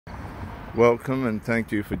Welcome and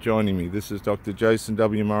thank you for joining me. This is Dr. Jason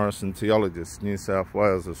W. Morrison, Theologist, New South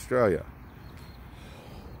Wales, Australia.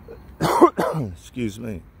 Excuse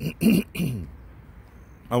me.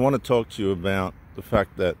 I want to talk to you about the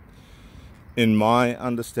fact that in my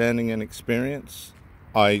understanding and experience,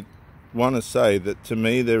 I want to say that to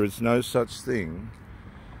me there is no such thing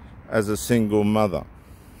as a single mother,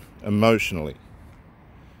 emotionally.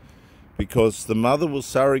 Because the mother will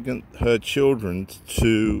surrogate her children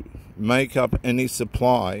to make up any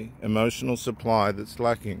supply, emotional supply, that's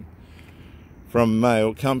lacking from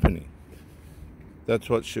male company. That's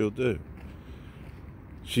what she'll do.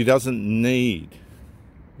 She doesn't need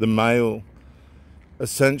the male,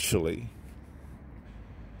 essentially,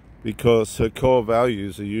 because her core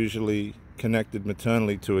values are usually connected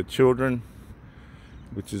maternally to her children,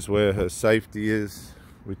 which is where her safety is,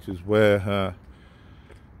 which is where her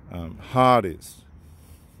heart is.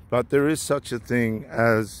 But there is such a thing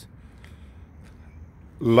as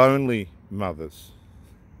lonely mothers,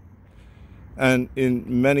 and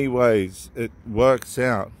in many ways it works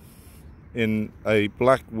out in a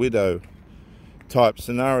black widow type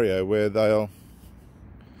scenario where they'll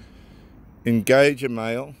engage a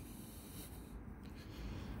male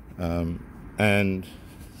and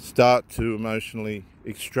start to emotionally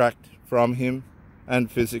extract from him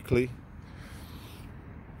and physically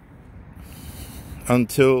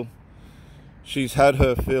until she's had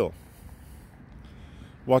her fill.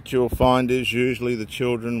 What you'll find is usually the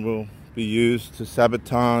children will be used to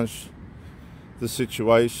sabotage the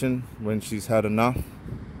situation when she's had enough.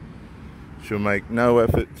 She'll make no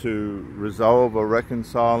effort to resolve or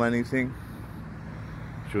reconcile anything.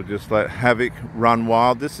 She'll just let havoc run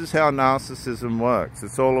wild. This is how narcissism works.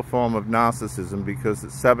 It's all a form of narcissism because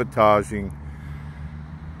it's sabotaging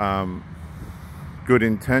good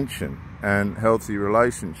intention and healthy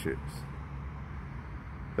relationships.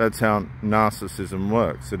 That's how narcissism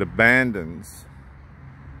works. It abandons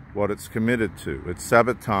what it's committed to. It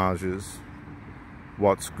sabotages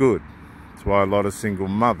what's good. That's why a lot of single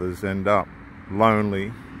mothers end up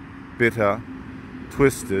lonely, bitter,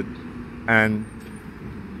 twisted, and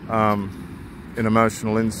in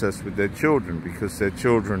emotional incest with their children, because their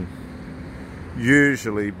children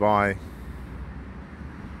usually, by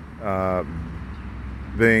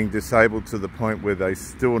being disabled to the point where they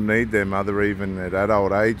still need their mother even at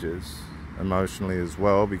adult ages, emotionally as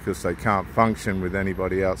well, because they can't function with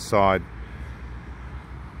anybody outside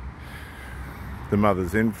the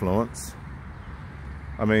mother's influence.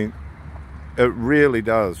 I mean, it really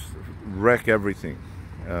does wreck everything.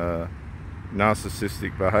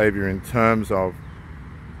 Narcissistic behavior in terms of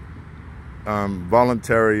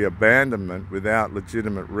voluntary abandonment without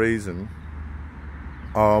legitimate reason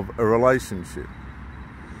of a relationship.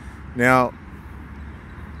 Now,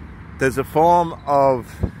 there's a form of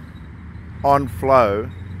on-flow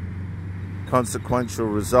consequential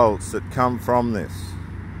results that come from this.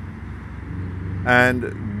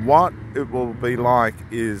 And what it will be like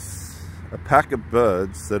is a pack of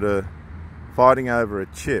birds that are fighting over a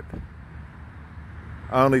chip,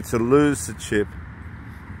 only to lose the chip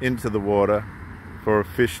into the water for a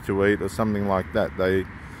fish to eat or something like that. They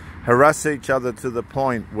harass each other to the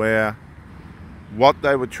point where what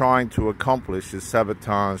they were trying to accomplish is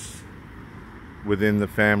sabotage within the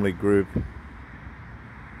family group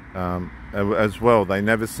as well. They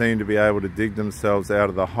never seem to be able to dig themselves out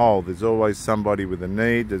of the hole. There's always somebody with a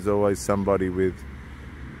need. There's always somebody with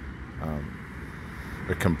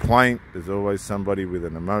a complaint. There's always somebody with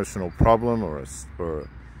an emotional problem or a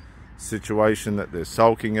situation that they're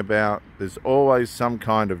sulking about. There's always some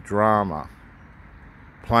kind of drama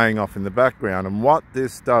playing off in the background. And what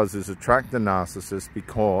this does is attract the narcissist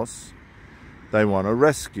because they want to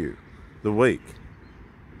rescue the weak.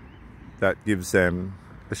 That gives them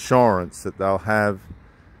assurance that they'll have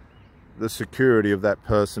the security of that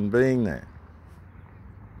person being there.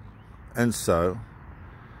 And so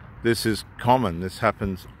this is common. This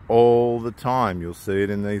happens all the time. You'll see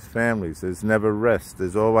it in these families. There's never rest.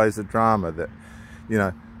 There's always a drama that, you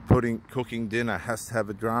know, cooking dinner has to have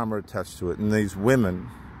a drama attached to it. And these women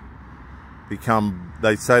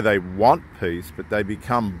they say they want peace, but they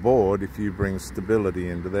become bored if you bring stability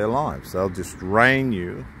into their lives. They'll just drain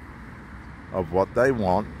you of what they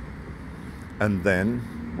want, and then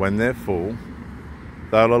when they're full,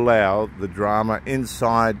 they'll allow the drama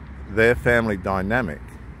inside their family dynamic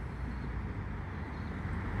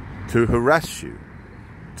to harass you,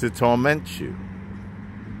 to torment you,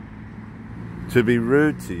 to be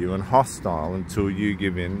rude to you and hostile until you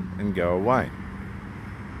give in and go away.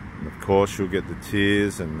 And of course you'll get the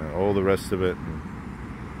tears and all the rest of it. And,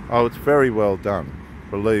 oh, it's very well done,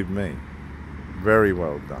 believe me, very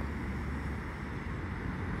well done.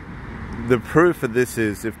 the proof of this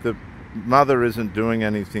is if the mother isn't doing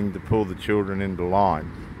anything to pull the children into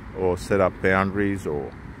line or set up boundaries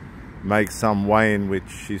or make some way in which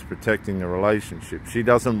she's protecting the relationship. She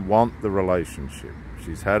doesn't want the relationship.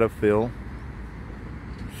 She's had a fill.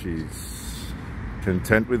 She's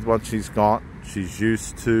content with what she's got. She's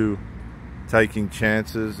used to taking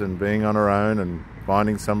chances and being on her own and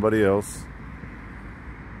finding somebody else.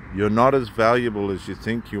 You're not as valuable as you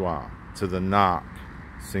think you are to the narc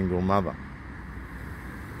single mother.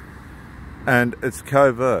 And it's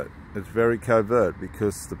covert. It's very covert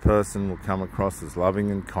because the person will come across as loving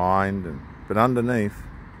and kind, but underneath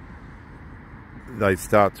they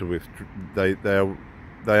start to withdraw.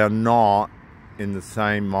 They are not in the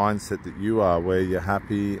same mindset that you are, where you're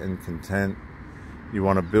happy and content. You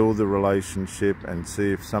want to build a relationship and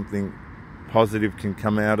see if something positive can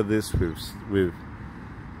come out of this with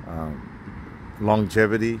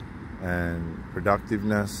longevity and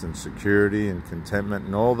productiveness and security and contentment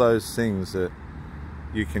and all those things that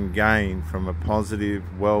you can gain from a positive,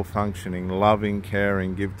 well-functioning, loving,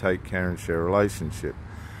 caring, give, take, care and share relationship.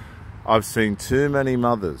 I've seen too many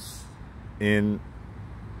mothers in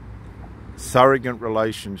surrogate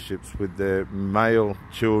relationships with their male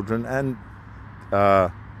children and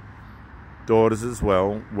daughters as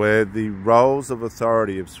well, where the roles of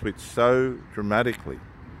authority have switched so dramatically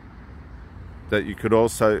that you could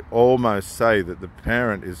also almost say that the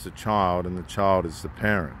parent is the child and the child is the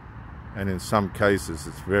parent. And in some cases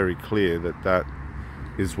it's very clear that that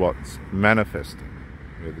is what's manifesting,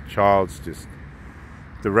 where the child's just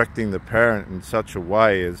directing the parent in such a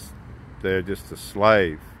way as they're just a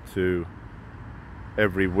slave to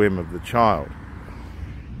every whim of the child.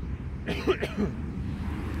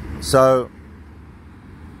 So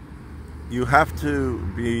you have to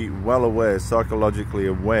be well aware, psychologically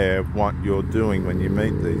aware of what you're doing when you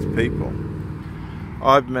meet these people.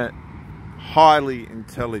 I've met highly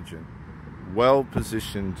intelligent,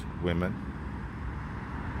 well-positioned women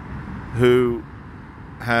who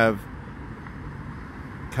have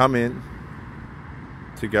come in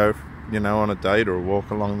to go, on a date or a walk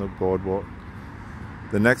along the boardwalk.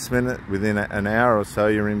 The next minute, within an hour or so,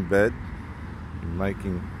 you're in bed,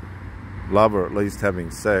 making love, or at least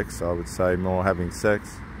having sex. I would say more having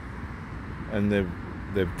sex. And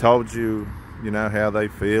they've told you, how they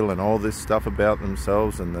feel and all this stuff about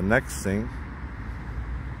themselves. And the next thing,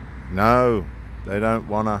 no, they don't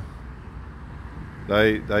wanna.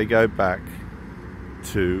 They go back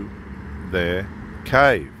to their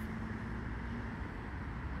cave.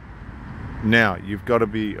 Now, you've got to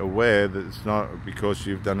be aware that it's not because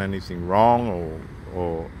you've done anything wrong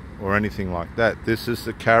or anything like that. This is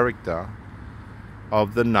the character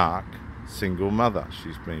of the narc single mother.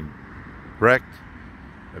 She's been wrecked,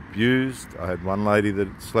 abused. I had one lady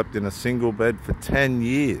that slept in a single bed for 10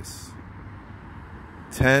 years.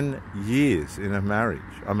 10 years in a marriage.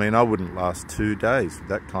 I mean, I wouldn't last 2 days with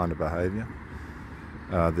that kind of behaviour.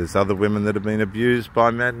 There's other women that have been abused by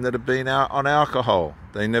men that have been out on alcohol.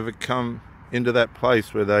 They never come into that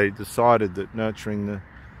place where they decided that nurturing the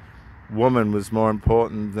woman was more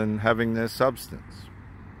important than having their substance.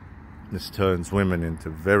 This turns women into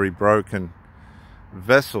very broken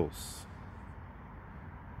vessels.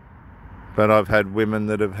 But I've had women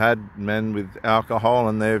that have had men with alcohol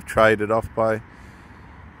and they've traded off by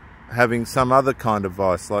having some other kind of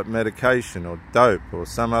vice, like medication or dope or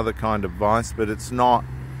some other kind of vice, but it's not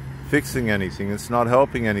fixing anything, it's not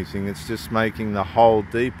helping anything, it's just making the hole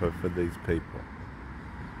deeper for these people.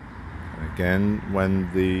 And again, when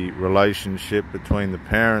the relationship between the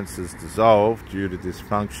parents is dissolved due to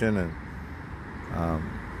dysfunction and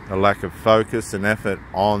a lack of focus and effort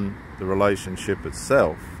on the relationship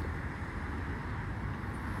itself,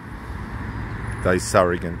 they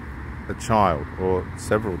surrogate a child or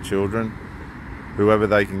several children, whoever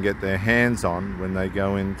they can get their hands on, when they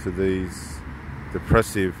go into these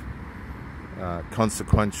depressive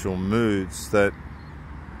consequential moods that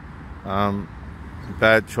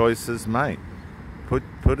bad choices may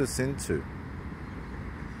put us into.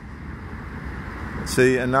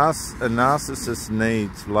 See, a narcissist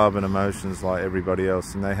needs love and emotions like everybody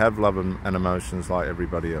else, and they have love and emotions like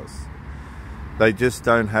everybody else. They just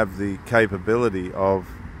don't have the capability of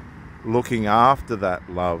looking after that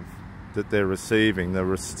love that they're receiving,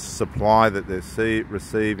 the supply that they're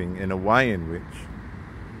receiving, in a way in which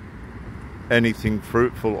anything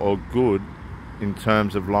fruitful or good in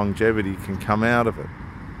terms of longevity can come out of it.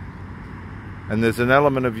 And there's an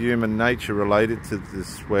element of human nature related to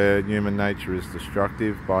this, where human nature is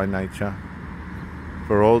destructive by nature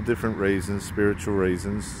for all different reasons, spiritual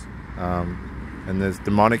reasons, and there's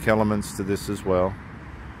demonic elements to this as well,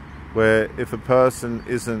 where if a person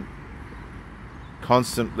isn't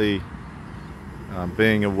constantly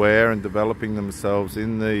being aware and developing themselves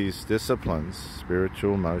in these disciplines,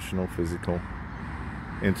 spiritual, emotional, physical,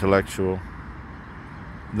 intellectual,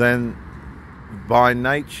 then by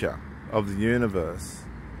nature of the universe,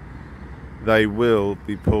 they will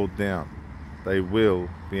be pulled down. They will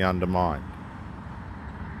be undermined.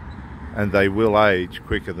 And they will age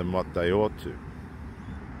quicker than what they ought to.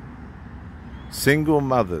 Single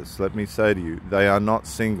mothers, let me say to you, they are not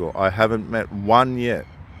single. I haven't met one yet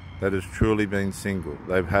that has truly been single.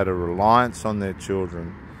 They've had a reliance on their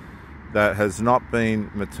children that has not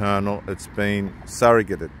been maternal, it's been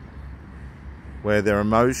surrogated, where their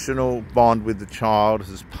emotional bond with the child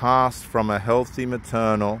has passed from a healthy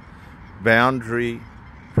maternal,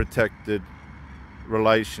 boundary-protected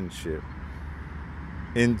relationship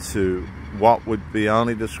into what would be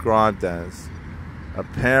only described as a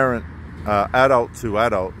parent, adult to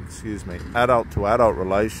adult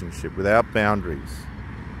relationship without boundaries,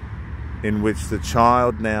 in which the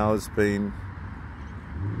child now has been,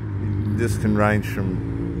 this can range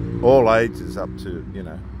from all ages up to,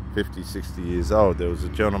 50, 60 years old. There was a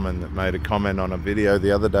gentleman that made a comment on a video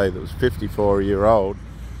the other day that was 54-year-old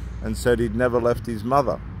and said he'd never left his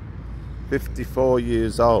mother. 54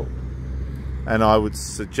 years old. And I would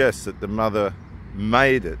suggest that the mother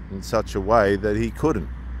made it in such a way that he couldn't.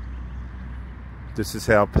 This is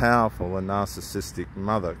how powerful a narcissistic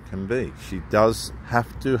mother can be. She has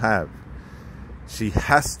to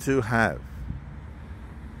have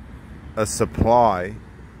a supply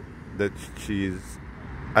that she is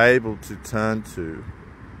able to turn to,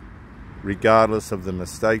 regardless of the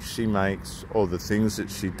mistakes she makes or the things that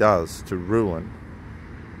she does to ruin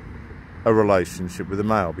a relationship with a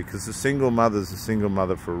male. Because a single mother is a single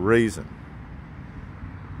mother for a reason,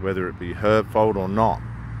 whether it be her fault or not.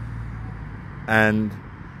 And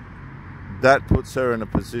that puts her in a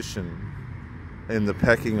position in the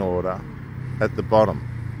pecking order at the bottom.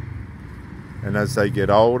 And as they get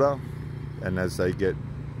older, and as they get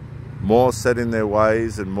more set in their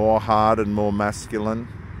ways and more hard and more masculine,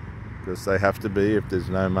 because they have to be if there's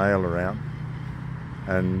no male around.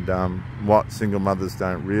 And what single mothers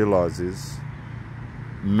don't realise is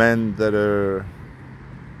men that are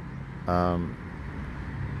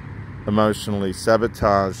emotionally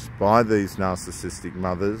sabotaged by these narcissistic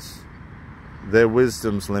mothers, their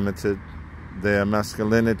wisdom's limited, their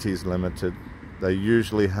masculinity's limited. They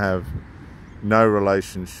usually have no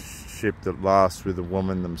relationship that lasts with a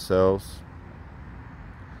woman themselves.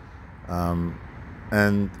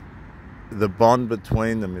 And the bond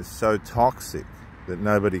between them is so toxic that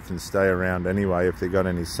nobody can stay around anyway if they've got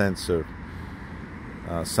any sense of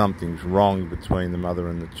something's wrong between the mother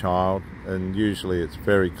and the child. And usually it's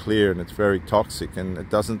very clear and it's very toxic, and it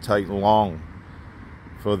doesn't take long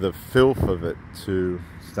for the filth of it to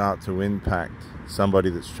start to impact somebody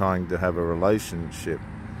that's trying to have a relationship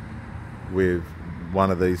with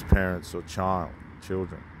one of these parents or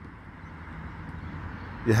children.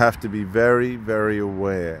 You have to be very, very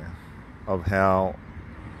aware of how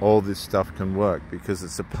all this stuff can work, because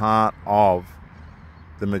it's a part of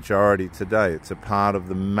the majority today. It's a part of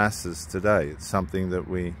the masses today. It's something that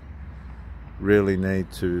we really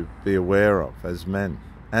need to be aware of as men,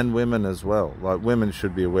 and women as well. Like, women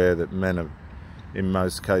should be aware that men are, in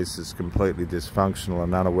most cases, completely dysfunctional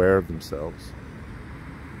and unaware of themselves.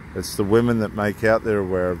 It's the women that make out they're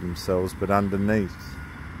aware of themselves, but underneath,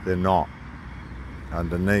 they're not.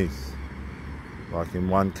 Underneath. Like in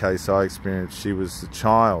one case I experienced, she was the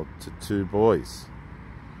child to 2 boys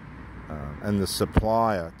and the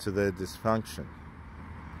supplier to their dysfunction.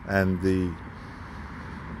 And the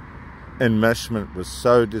enmeshment was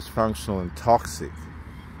so dysfunctional and toxic,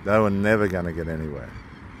 they were never going to get anywhere,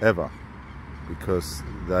 ever, because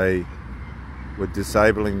they were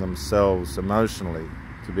disabling themselves emotionally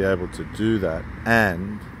to be able to do that,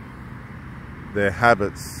 and their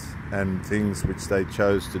habits and things which they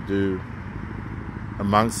chose to do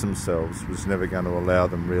amongst themselves was never going to allow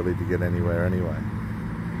them really to get anywhere anyway.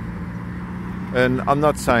 And I'm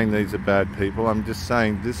not saying these are bad people, I'm just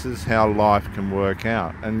saying this is how life can work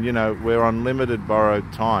out. And we're on limited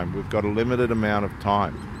borrowed time. We've got a limited amount of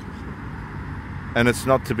time, and it's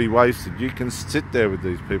not to be wasted. You can sit there with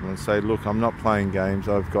these people and say, look, I'm not playing games,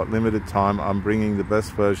 I've got limited time, I'm bringing the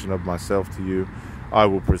best version of myself to you, I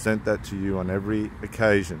will present that to you on every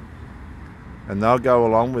occasion. And they'll go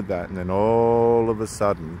along with that, and then all of a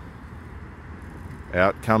sudden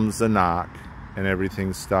out comes the narc, and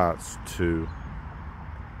everything starts to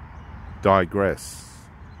digress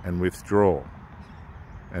and withdraw,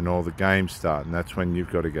 and all the games start. And that's when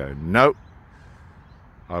you've got to go, nope,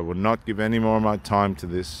 I will not give any more of my time to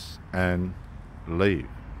this, and leave.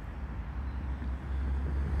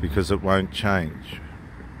 because it won't change.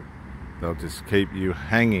 They'll just keep you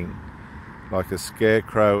hanging like a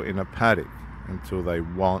scarecrow in a paddock until they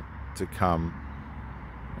want to come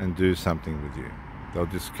and do something with you. They'll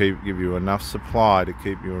just give you enough supply to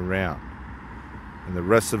keep you around. And the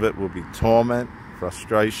rest of it will be torment,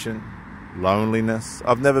 frustration, loneliness.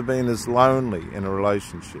 I've never been as lonely in a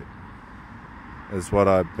relationship as what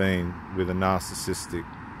I've been with a narcissistic,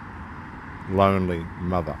 lonely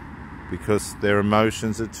mother, because their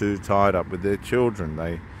emotions are too tied up with their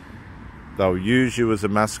children. They'll use you as a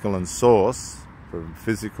masculine source, for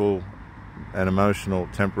physical and emotional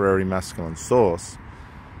temporary masculine source,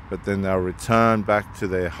 but then they'll return back to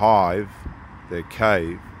their hive, their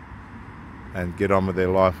cave, and get on with their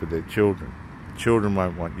life with their children. The children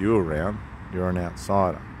won't want you around. You're an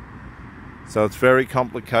outsider. So it's very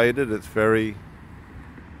complicated. It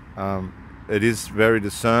is very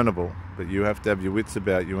discernible, but you have to have your wits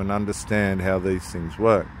about you and understand how these things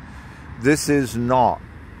work. This is not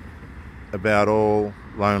about all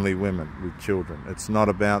lonely women with children. It's not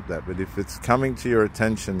about that. But if it's coming to your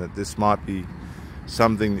attention that this might be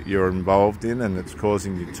something that you're involved in and it's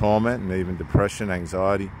causing you torment and even depression,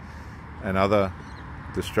 anxiety, and other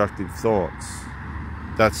destructive thoughts,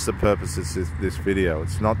 that's the purpose of this video.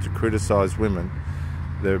 It's not to criticize women.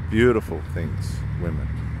 They're beautiful things, women.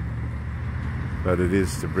 But it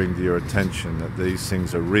is to bring to your attention that these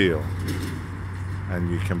things are real and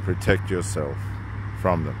you can protect yourself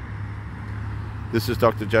from them. This is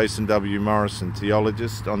Dr. Jason W. Morrison,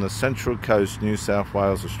 theologist on the Central Coast, New South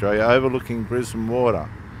Wales, Australia, overlooking Brisbane Water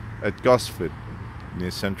at Gosford,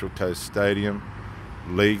 near Central Coast Stadium,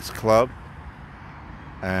 Leagues Club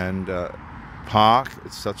and Park.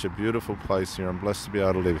 It's such a beautiful place here. I'm blessed to be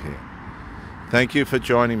able to live here. Thank you for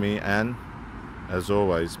joining me, and as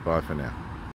always, bye for now.